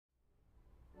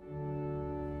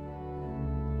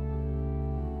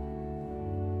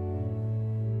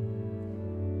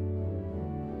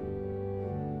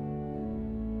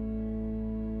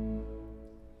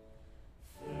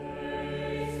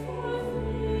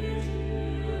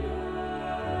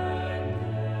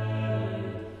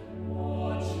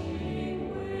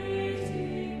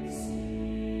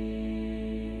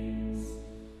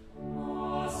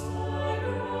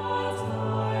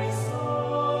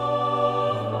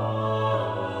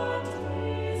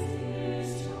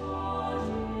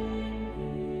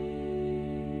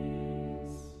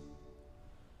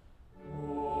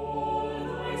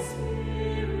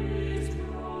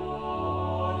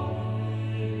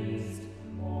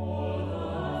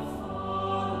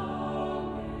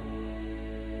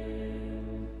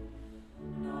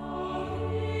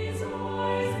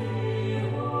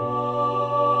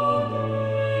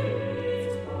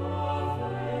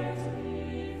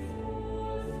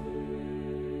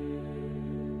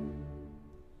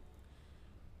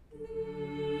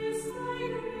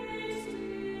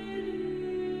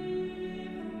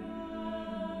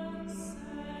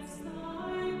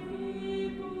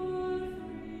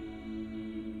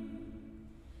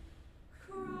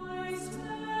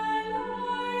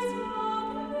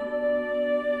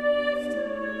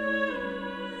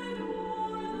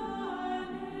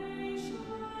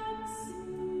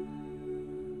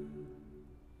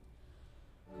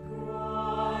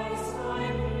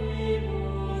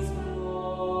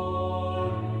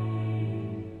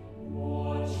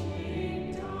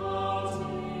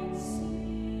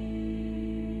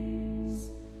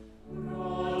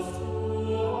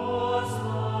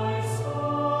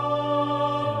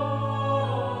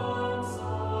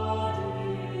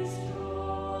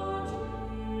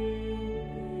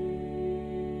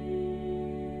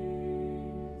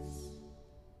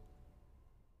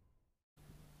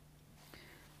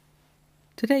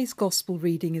Today's Gospel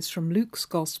reading is from Luke's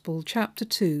Gospel, chapter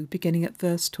 2, beginning at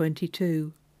verse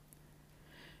 22.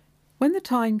 When the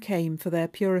time came for their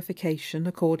purification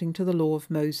according to the law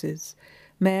of Moses,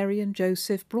 Mary and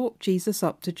Joseph brought Jesus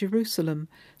up to Jerusalem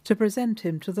to present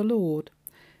him to the Lord.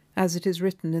 As it is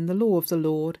written in the law of the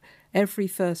Lord, every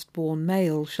firstborn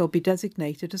male shall be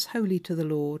designated as holy to the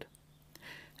Lord.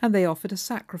 And they offered a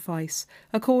sacrifice,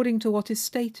 according to what is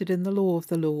stated in the law of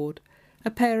the Lord, a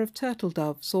pair of turtle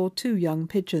doves or 2 young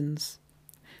pigeons.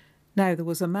 Now there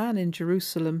was a man in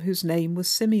Jerusalem whose name was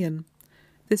Simeon.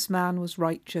 This man was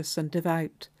righteous and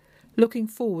devout, looking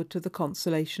forward to the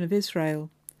consolation of Israel,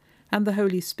 and the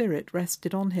Holy Spirit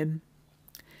rested on him.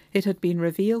 It had been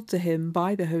revealed to him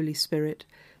by the Holy Spirit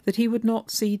that he would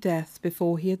not see death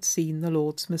before he had seen the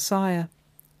Lord's Messiah.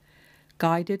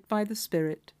 Guided by the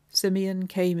Spirit, Simeon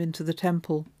came into the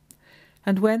temple.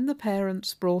 And when the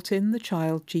parents brought in the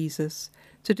child Jesus,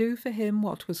 to do for him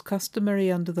what was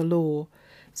customary under the law,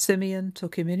 Simeon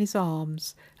took him in his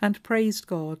arms and praised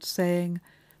God, saying,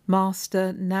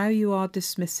 Master, now you are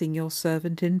dismissing your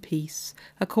servant in peace,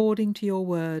 according to your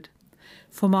word.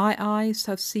 For my eyes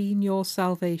have seen your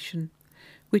salvation,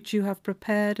 which you have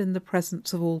prepared in the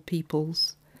presence of all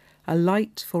peoples, a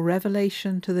light for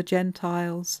revelation to the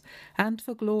Gentiles, and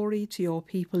for glory to your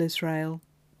people Israel.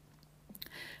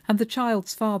 And the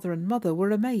child's father and mother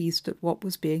were amazed at what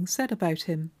was being said about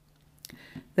him.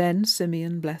 Then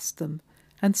Simeon blessed them,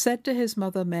 and said to his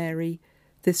mother Mary,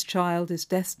 This child is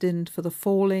destined for the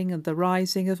falling and the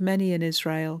rising of many in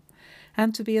Israel,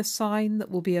 and to be a sign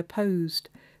that will be opposed,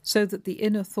 so that the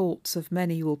inner thoughts of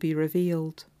many will be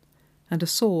revealed, and a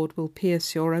sword will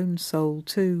pierce your own soul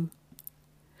too.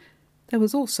 There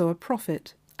was also a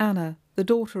prophet, Anna, the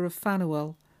daughter of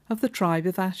Phanuel, of the tribe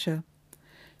of Asher.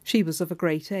 She was of a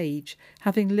great age,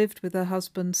 having lived with her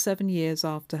husband 7 years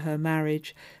after her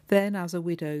marriage, then as a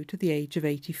widow to the age of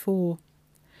 84.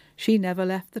 She never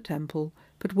left the temple,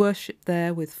 but worshipped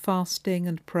there with fasting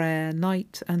and prayer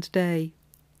night and day.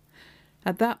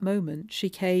 At that moment she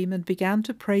came and began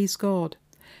to praise God,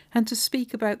 and to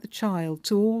speak about the child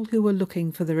to all who were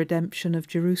looking for the redemption of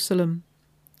Jerusalem.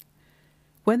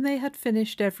 When they had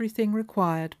finished everything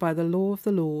required by the law of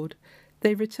the Lord,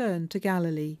 they returned to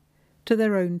Galilee, to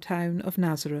their own town of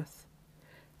Nazareth.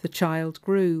 The child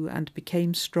grew and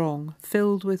became strong,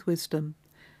 filled with wisdom,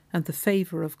 and the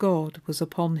favour of God was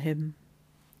upon him.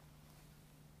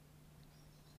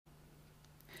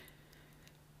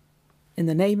 In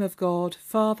the name of God,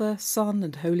 Father, Son,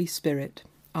 and Holy Spirit.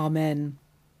 Amen.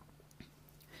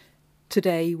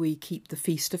 Today we keep the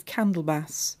feast of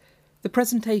Candlemas, the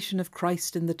presentation of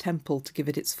Christ in the temple to give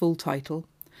it its full title.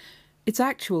 Its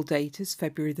actual date is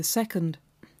February the 2nd.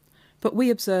 But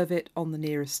we observe it on the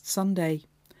nearest Sunday.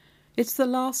 It's the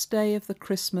last day of the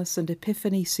Christmas and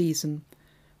Epiphany season,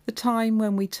 the time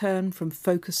when we turn from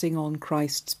focusing on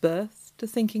Christ's birth to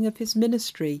thinking of his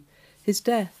ministry, his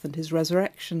death and his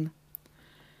resurrection.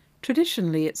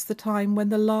 Traditionally, it's the time when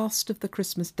the last of the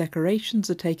Christmas decorations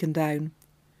are taken down.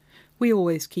 We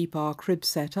always keep our crib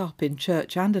set up in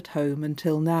church and at home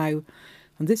until now,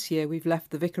 and this year we've left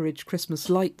the vicarage Christmas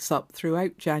lights up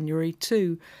throughout January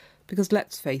too, because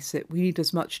let's face it, we need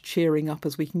as much cheering up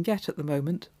as we can get at the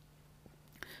moment.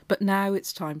 But now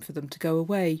it's time for them to go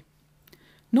away.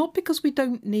 Not because we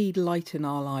don't need light in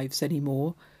our lives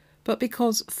anymore, but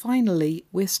because finally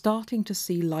we're starting to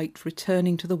see light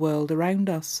returning to the world around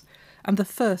us, and the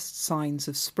first signs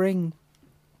of spring.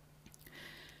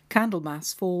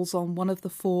 Candlemas falls on one of the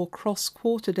 4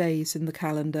 cross-quarter days in the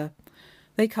calendar.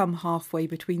 They come halfway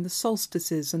between the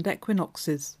solstices and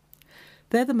equinoxes.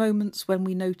 They're the moments when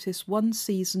we notice one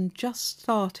season just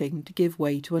starting to give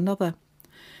way to another,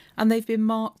 and they've been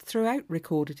marked throughout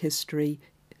recorded history,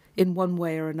 in one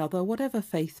way or another, whatever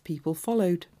faith people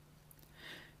followed.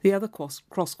 The other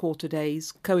cross-quarter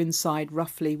days coincide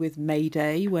roughly with May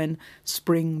Day, when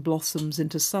spring blossoms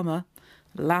into summer,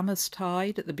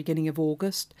 Lammastide at the beginning of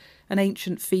August, an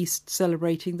ancient feast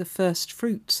celebrating the first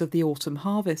fruits of the autumn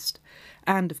harvest,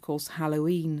 and of course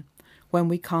Halloween, when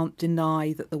we can't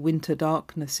deny that the winter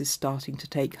darkness is starting to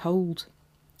take hold.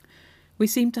 We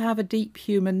seem to have a deep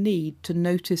human need to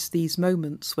notice these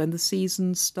moments when the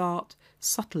seasons start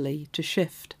subtly to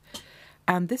shift,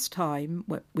 and this time,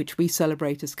 which we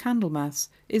celebrate as Candlemas,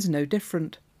 is no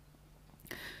different.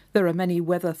 There are many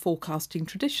weather forecasting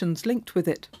traditions linked with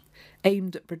it,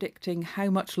 aimed at predicting how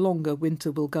much longer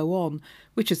winter will go on,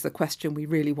 which is the question we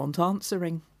really want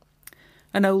answering.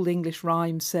 An old English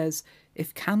rhyme says,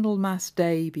 If Candlemas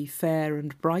Day be fair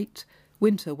and bright,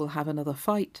 winter will have another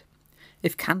fight.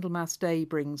 If Candlemas Day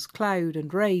brings cloud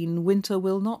and rain, winter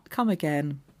will not come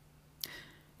again.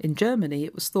 In Germany,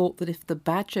 it was thought that if the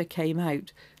badger came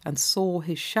out and saw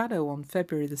his shadow on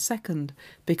February the 2nd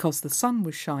because the sun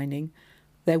was shining,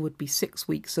 there would be 6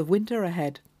 weeks of winter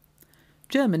ahead.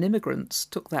 German immigrants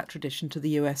took that tradition to the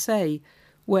USA,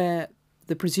 where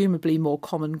the presumably more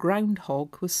common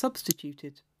groundhog was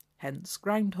substituted, hence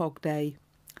Groundhog Day.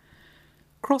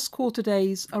 Cross-quarter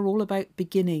days are all about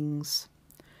beginnings,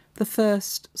 the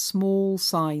first small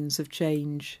signs of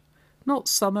change, not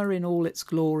summer in all its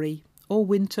glory, or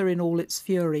winter in all its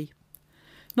fury,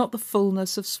 not the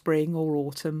fullness of spring or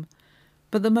autumn,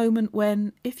 but the moment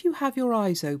when, if you have your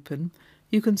eyes open,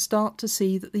 you can start to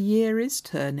see that the year is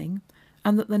turning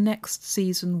and that the next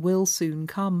season will soon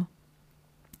come.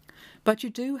 But you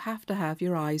do have to have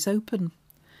your eyes open.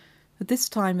 At this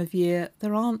time of year,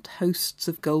 there aren't hosts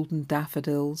of golden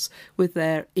daffodils with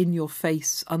their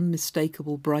in-your-face,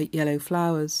 unmistakable bright yellow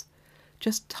flowers,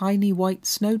 just tiny white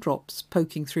snowdrops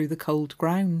poking through the cold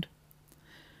ground.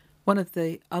 One of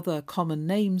the other common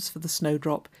names for the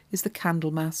snowdrop is the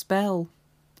Candlemas bell.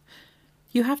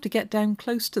 You have to get down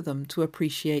close to them to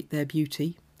appreciate their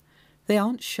beauty. They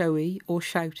aren't showy or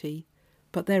shouty,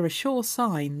 but they're a sure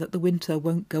sign that the winter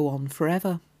won't go on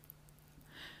forever.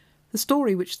 The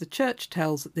story which the church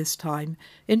tells at this time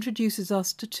introduces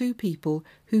us to two people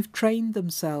who've trained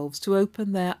themselves to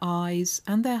open their eyes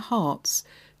and their hearts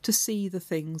to see the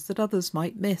things that others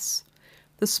might miss,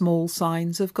 the small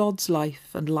signs of God's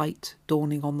life and light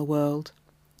dawning on the world.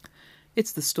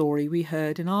 It's the story we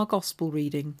heard in our Gospel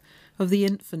reading of the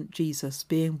infant Jesus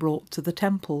being brought to the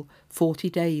temple 40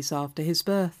 days after his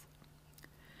birth.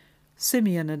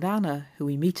 Simeon and Anna, who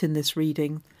we meet in this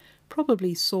reading,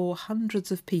 probably saw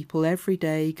hundreds of people every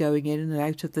day going in and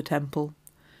out of the temple.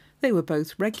 They were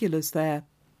both regulars there.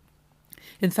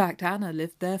 In fact, Anna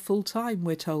lived there full time,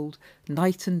 we're told,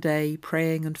 night and day,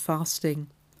 praying and fasting.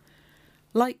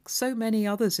 Like so many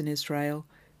others in Israel,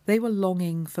 they were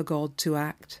longing for God to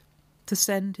act, to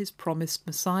send his promised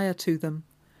Messiah to them,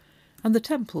 and the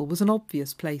temple was an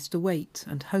obvious place to wait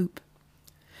and hope.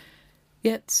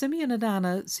 Yet Simeon and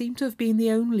Anna seem to have been the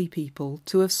only people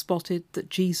to have spotted that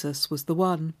Jesus was the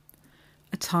one,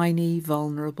 a tiny,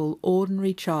 vulnerable,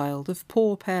 ordinary child of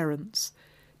poor parents,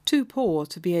 too poor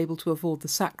to be able to afford the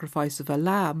sacrifice of a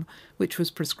lamb which was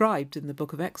prescribed in the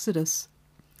book of Exodus.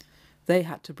 They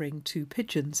had to bring 2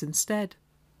 pigeons instead.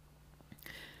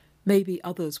 Maybe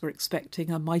others were expecting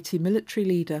a mighty military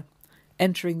leader,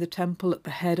 entering the temple at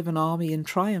the head of an army in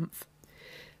triumph.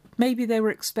 Maybe they were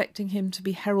expecting him to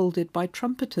be heralded by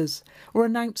trumpeters or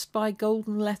announced by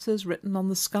golden letters written on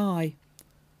the sky.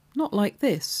 Not like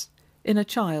this, in a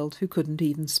child who couldn't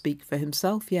even speak for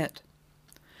himself yet.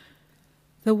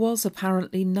 There was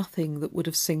apparently nothing that would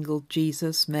have singled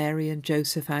Jesus, Mary and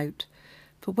Joseph out,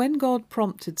 but when God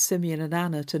prompted Simeon and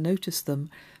Anna to notice them,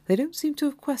 they don't seem to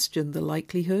have questioned the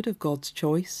likelihood of God's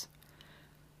choice.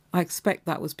 I expect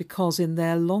that was because in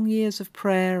their long years of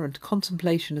prayer and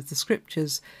contemplation of the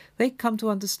Scriptures, they'd come to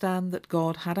understand that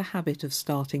God had a habit of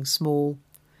starting small.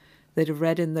 They'd have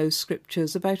read in those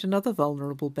Scriptures about another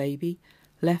vulnerable baby,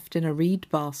 left in a reed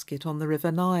basket on the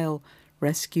River Nile,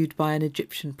 rescued by an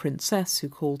Egyptian princess who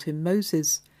called him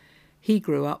Moses. He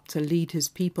grew up to lead his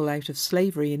people out of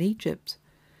slavery in Egypt.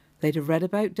 They'd have read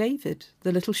about David,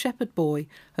 the little shepherd boy,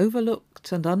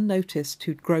 overlooked and unnoticed,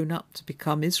 who'd grown up to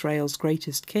become Israel's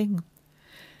greatest king.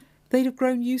 They'd have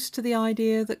grown used to the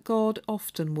idea that God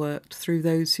often worked through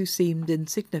those who seemed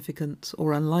insignificant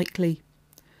or unlikely.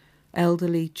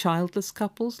 Elderly, childless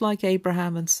couples like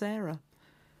Abraham and Sarah,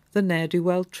 the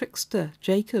ne'er-do-well trickster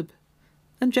Jacob,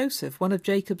 and Joseph, one of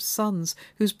Jacob's sons,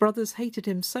 whose brothers hated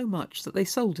him so much that they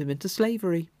sold him into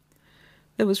slavery.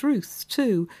 There was Ruth,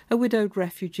 too, a widowed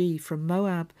refugee from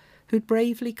Moab, who'd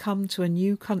bravely come to a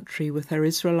new country with her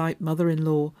Israelite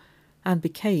mother-in-law and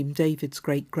became David's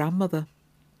great-grandmother.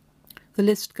 The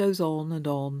list goes on and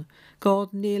on.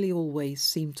 God nearly always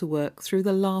seemed to work through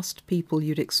the last people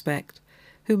you'd expect,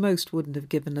 who most wouldn't have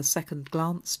given a second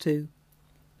glance to.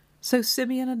 So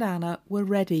Simeon and Anna were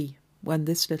ready when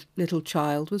this little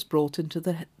child was brought into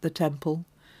the temple.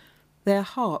 Their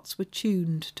hearts were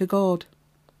tuned to God.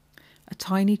 A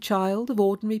tiny child of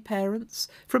ordinary parents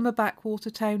from a backwater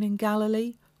town in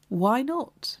Galilee? Why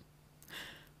not?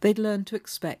 They'd learned to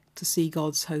expect to see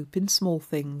God's hope in small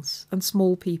things and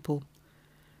small people,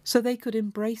 so they could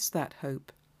embrace that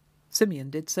hope. Simeon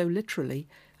did so literally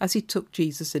as he took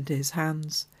Jesus into his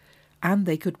hands, and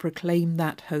they could proclaim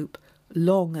that hope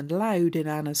long and loud in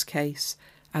Anna's case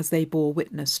as they bore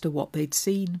witness to what they'd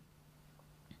seen.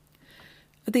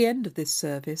 At the end of this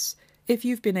service, if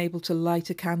you've been able to light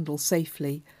a candle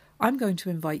safely, I'm going to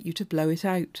invite you to blow it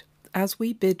out as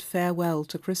we bid farewell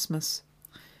to Christmas.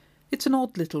 It's an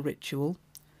odd little ritual.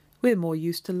 We're more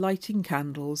used to lighting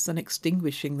candles than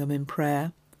extinguishing them in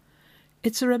prayer.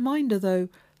 It's a reminder, though,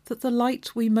 that the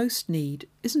light we most need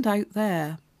isn't out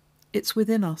there, it's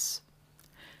within us.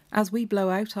 As we blow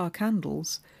out our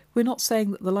candles, we're not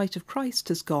saying that the light of Christ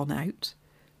has gone out,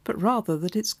 but rather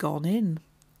that it's gone in,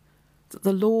 that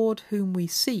the Lord whom we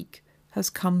seek has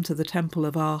come to the temple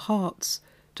of our hearts,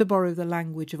 to borrow the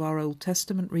language of our Old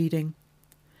Testament reading.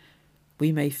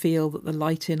 We may feel that the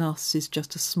light in us is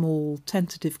just a small,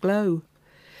 tentative glow.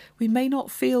 We may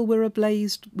not feel we're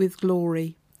ablaze with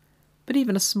glory, but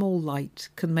even a small light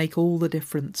can make all the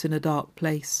difference in a dark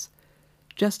place,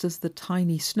 just as the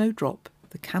tiny snowdrop,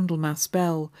 the Candlemas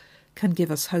bell, can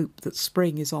give us hope that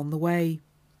spring is on the way.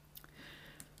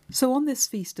 So on this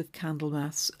feast of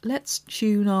Candlemas, let's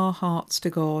tune our hearts to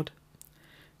God,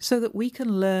 so that we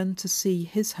can learn to see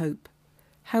his hope,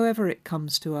 however it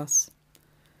comes to us.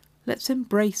 Let's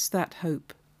embrace that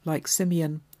hope, like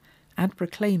Simeon, and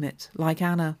proclaim it, like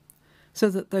Anna, so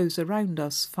that those around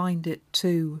us find it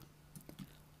too.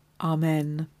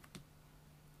 Amen.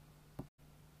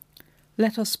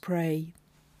 Let us pray.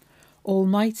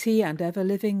 Almighty and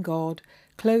ever-living God,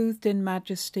 clothed in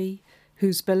majesty,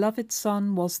 whose beloved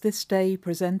Son was this day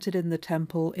presented in the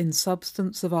temple in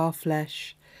substance of our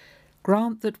flesh,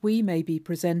 grant that we may be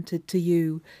presented to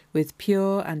you with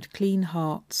pure and clean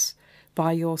hearts,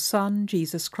 by your Son,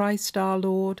 Jesus Christ our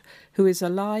Lord, who is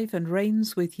alive and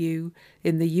reigns with you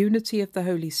in the unity of the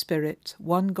Holy Spirit,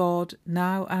 one God,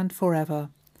 now and forever.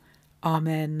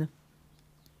 Amen.